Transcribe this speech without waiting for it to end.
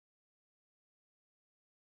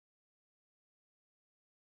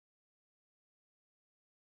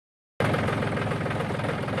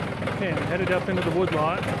Okay, I'm headed up into the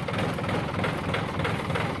woodlot. You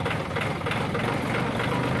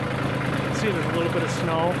can see there's a little bit of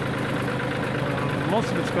snow. Most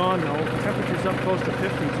of it's gone though. The temperature's up close to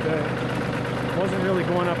 50 today. Wasn't really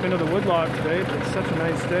going up into the woodlot today, but it's such a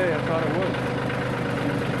nice day, I thought I would.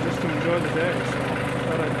 Just to enjoy the day. So I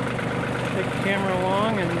thought I'd take the camera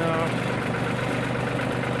along, and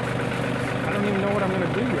I don't even know what I'm going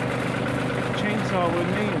to do yet. Take the chainsaw with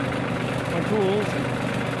me and my tools, and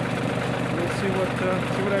we'll see what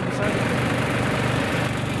I decide to do.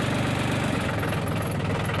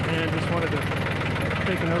 And just wanted to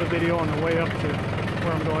take another video on the way up to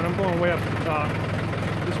where I'm going. I'm going way up to the top.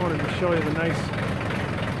 Just wanted to show you the nice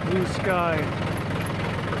blue sky.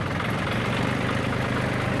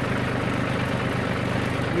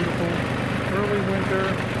 Beautiful early winter,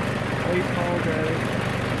 late fall day.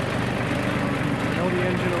 I know the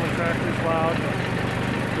engine on the tractor is loud, but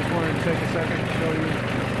just wanted to take a second to show you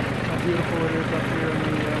how beautiful it is up here in the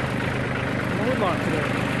woodlot today.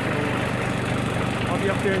 So I'll be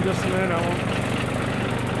up there in just a minute. I'm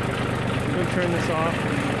going to turn this off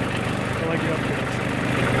until I get up there.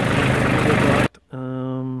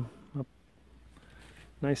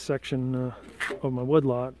 A nice section of my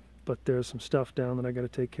woodlot, but there's some stuff down that I got to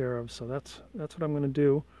take care of. So that's what I'm going to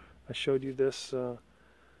do. I showed you this the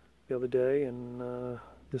other day, and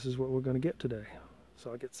this is what we're going to get today.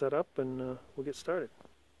 So I'll get set up and we'll get started.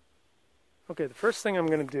 Okay, the first thing I'm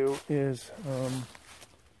going to do is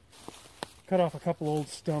cut off a couple old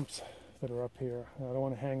stumps that are up here. I don't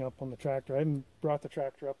want to hang up on the tractor. I haven't brought the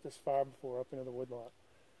tractor up this far before, up into the woodlot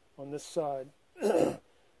on this side.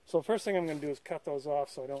 So the first thing I'm going to do is cut those off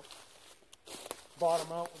so I don't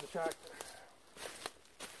bottom out with the tractor.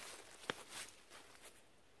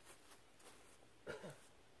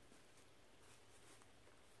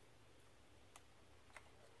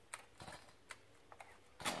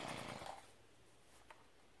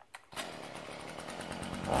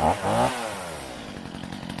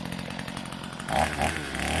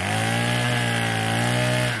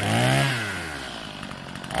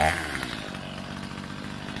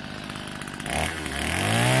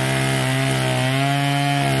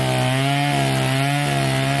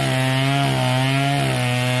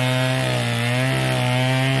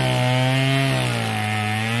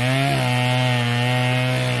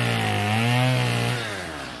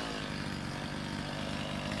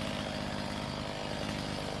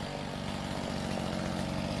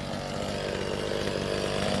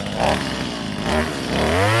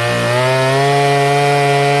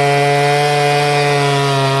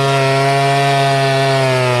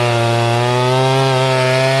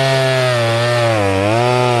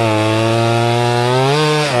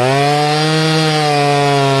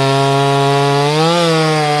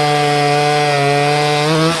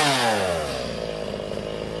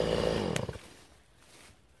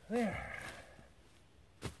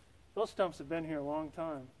 Those stumps have been here a long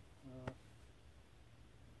time.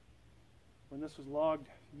 When this was logged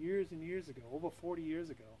years and years ago, over 40 years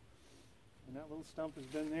ago. And that little stump has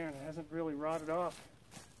been there and it hasn't really rotted off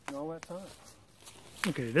in all that time.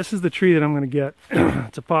 Okay, this is the tree that I'm going to get.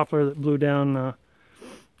 It's a poplar that blew down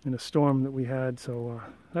in a storm that we had, so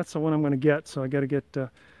that's the one I'm going to get. So I got to get the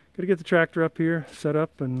tractor up here, set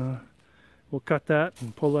up, and we'll cut that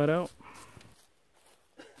and pull that out.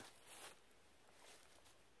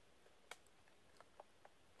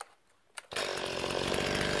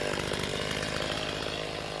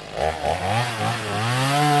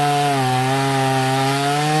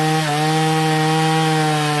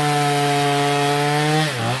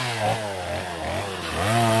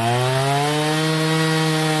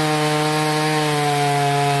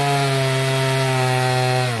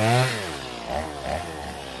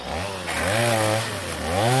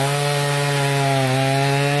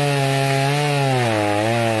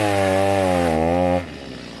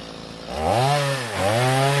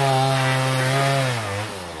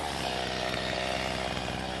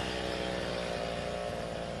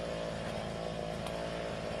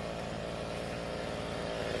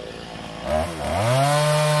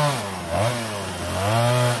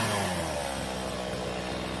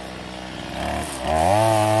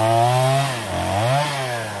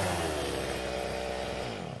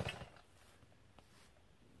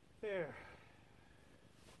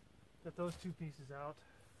 Get those two pieces out.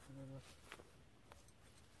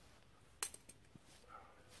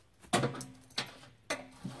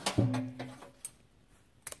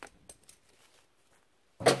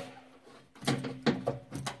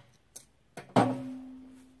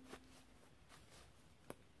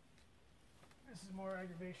 This is more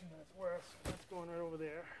aggravation than it's worth. That's going right over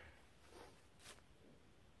there.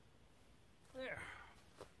 There.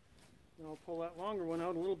 And I'll pull that longer one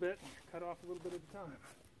out a little bit, cut off a little bit at a time.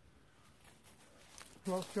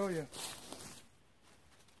 So I'll show you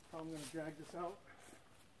how I'm going to drag this out.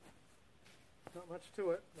 Not much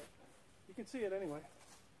to it, but you can see it anyway.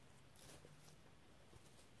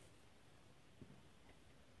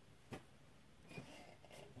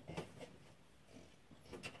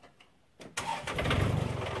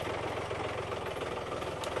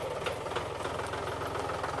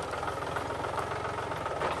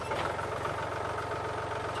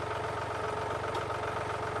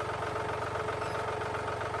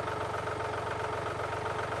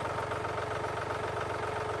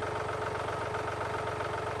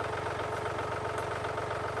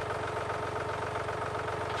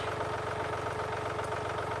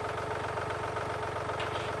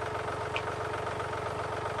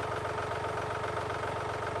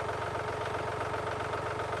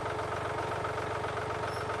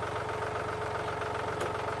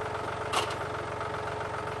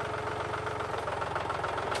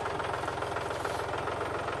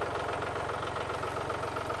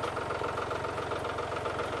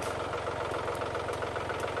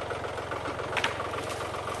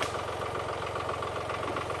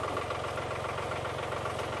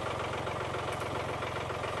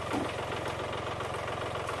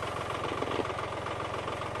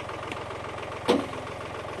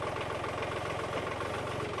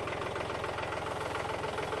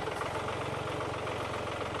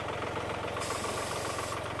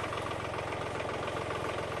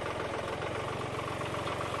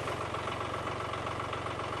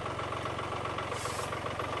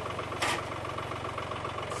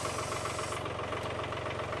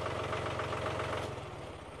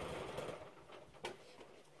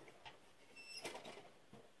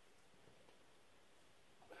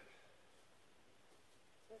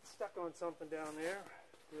 Stuck on something down there.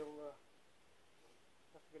 We'll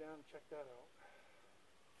have to go down and check that out.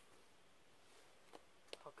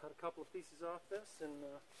 I'll cut a couple of pieces off this and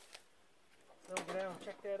then I'll go down and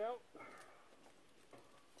check that out.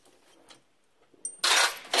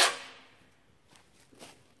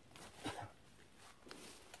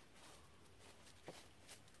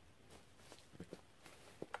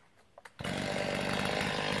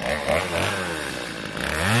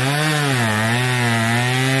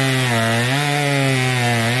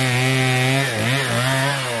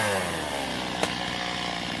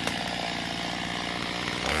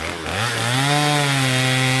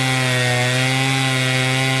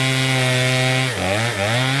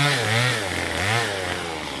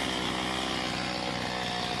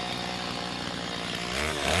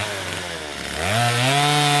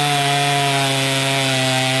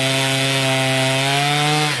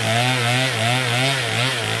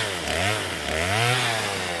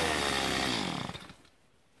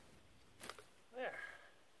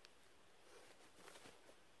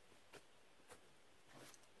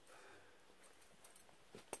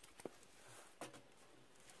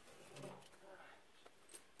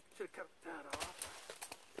 Should have cut that off.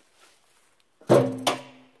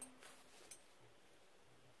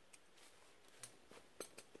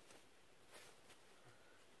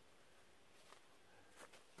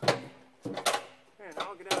 And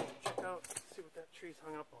I'll get out and check out, see what that tree's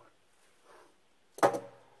hung up on.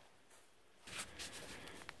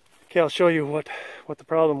 Okay, I'll show you what the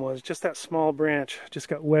problem was. Just that small branch just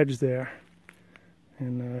got wedged there.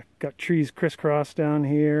 And got trees crisscrossed down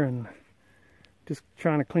here, and just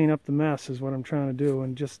trying to clean up the mess is what I'm trying to do.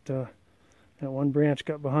 And just that one branch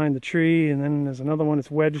got behind the tree, and then there's another one that's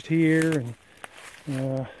wedged here,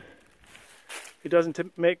 and it doesn't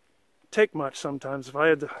take much sometimes. If I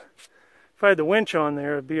had the winch on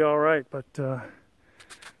there, it'd be all right. But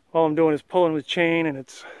all I'm doing is pulling with chain, and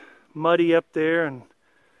it's muddy up there, and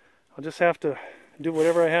I'll just have to do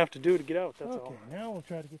whatever I have to do to get out. That's all. Okay, now we'll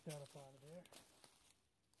try to get that up out of there.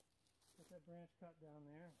 Get that branch cut down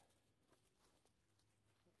there.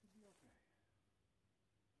 That should be okay.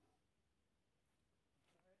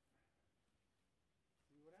 All right.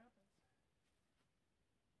 See what happens.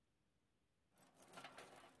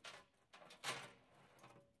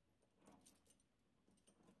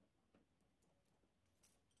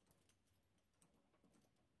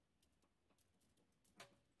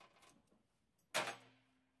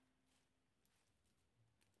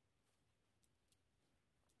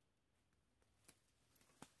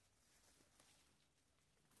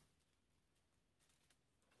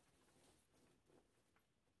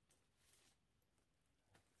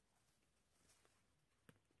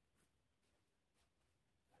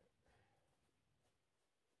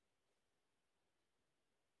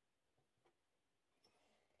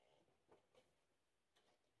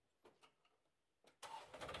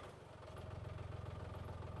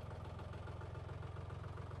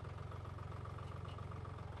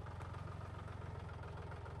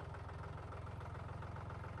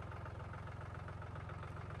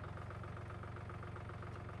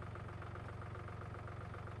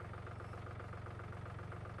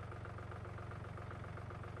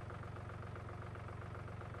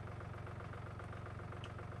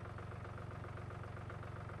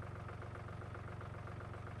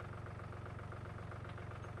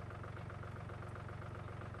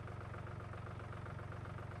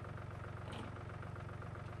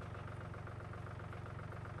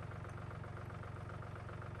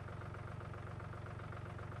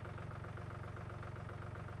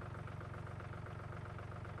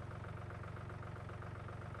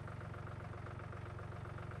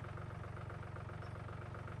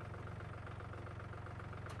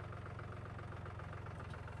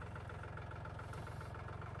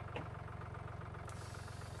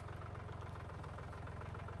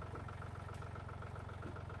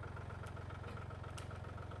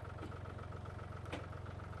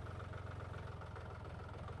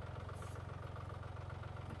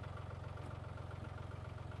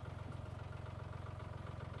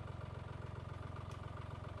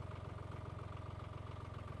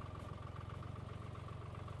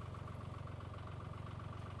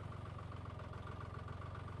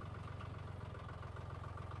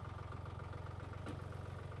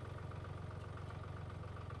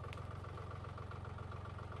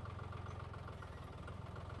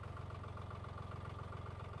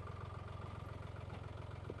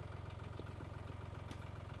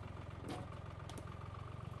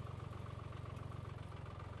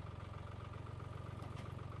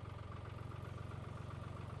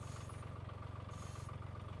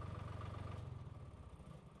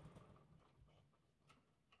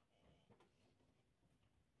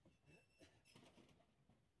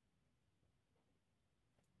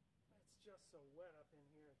 just so wet up in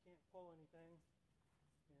here. I can't pull anything.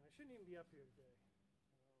 And I shouldn't even be up here today.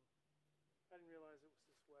 I didn't realize it was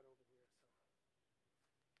this wet over here.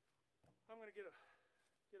 So I'm going to get a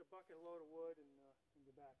bucket load of wood and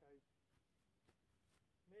go back. I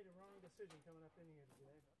made a wrong decision coming up in here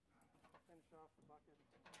today, but I'll finish off the bucket.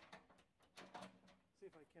 See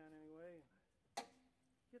if I can anyway. And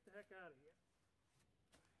get the heck out of here.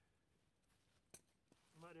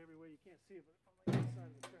 Mud everywhere. You can't see it, but on the inside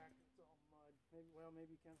of the tractor, it's all mud. Maybe, well,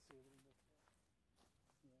 maybe you can see it a little bit.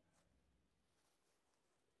 Yeah.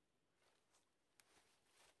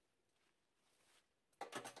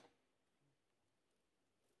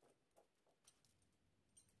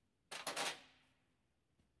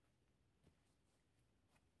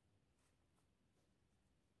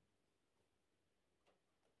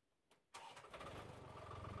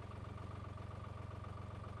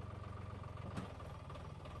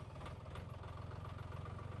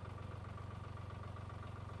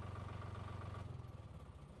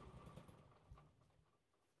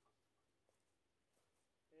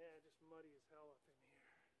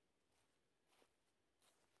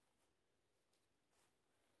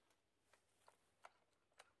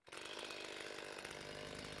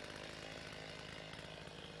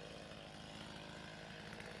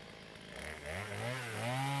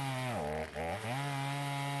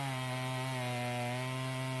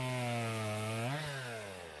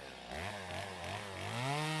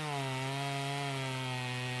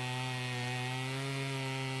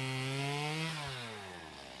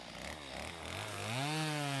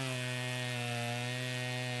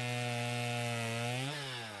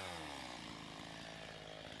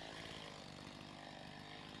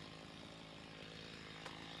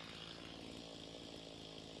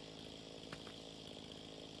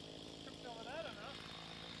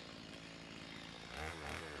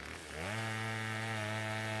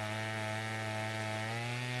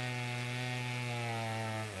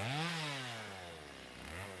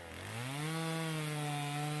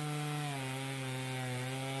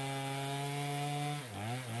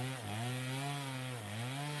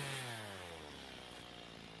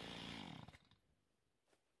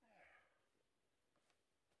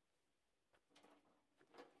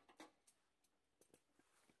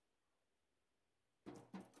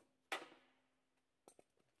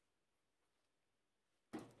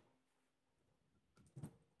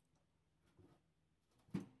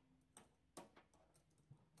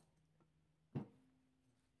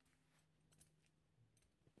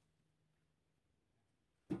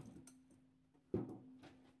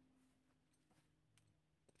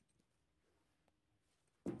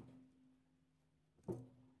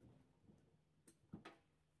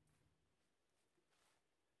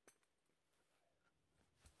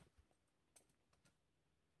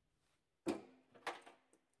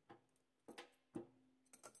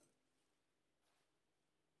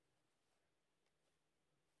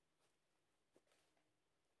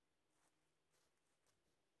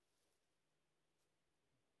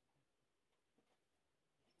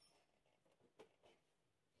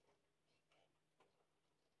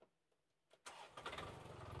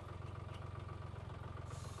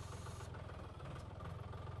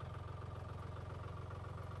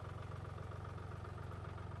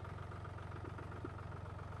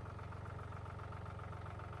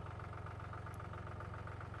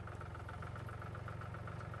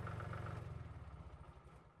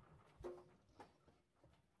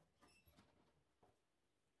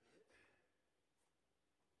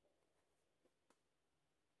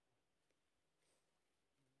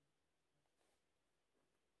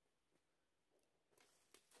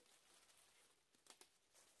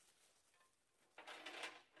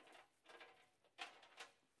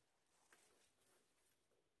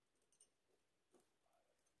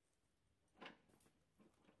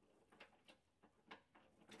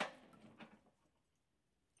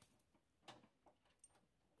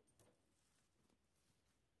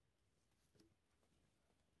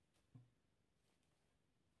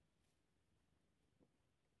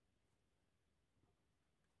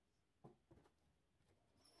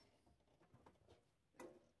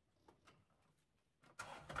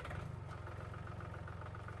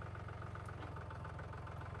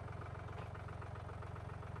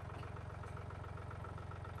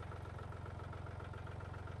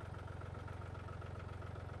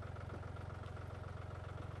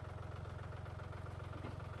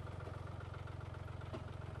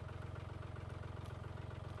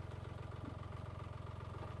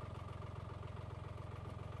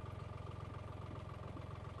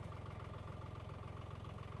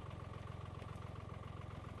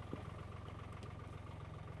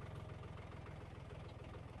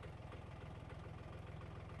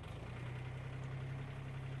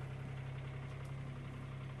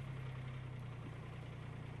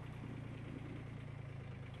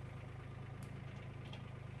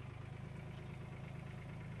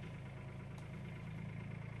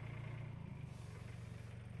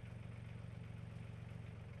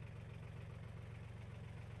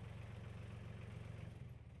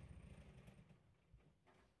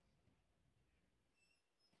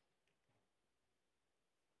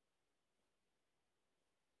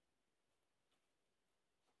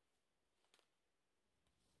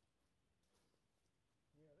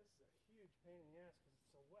 pain in the ass because it's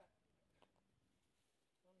so wet.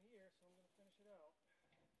 I'm here, so I'm going to finish it out.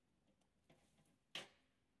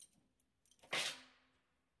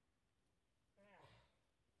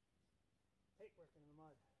 Hate working in the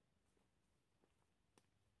mud.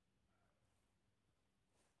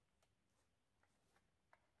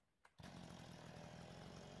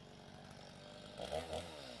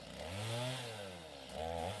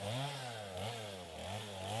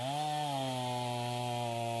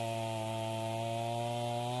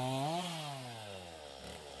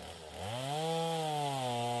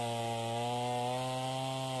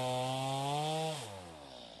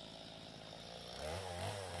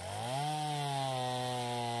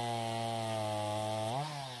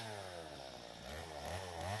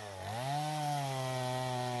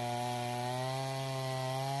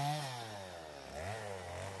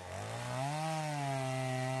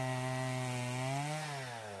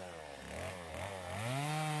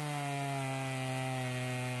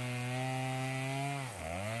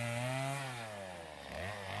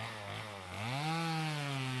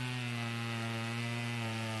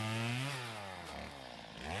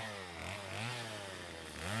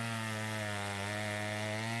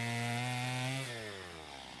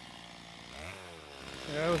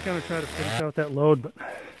 Yeah, I was going to try to finish out that load, but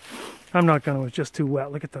I'm not going to. It's just too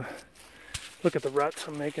wet. Look at the ruts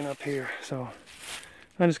I'm making up here. So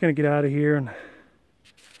I'm just going to get out of here and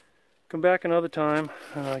come back another time.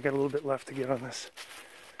 I got a little bit left to get on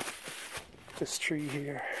this tree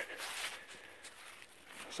here.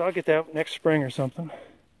 So I'll get that next spring or something.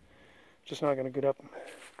 Just not going to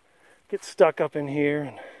get stuck up in here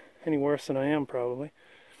and any worse than I am probably.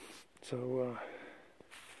 So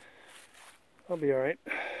I'll be all right.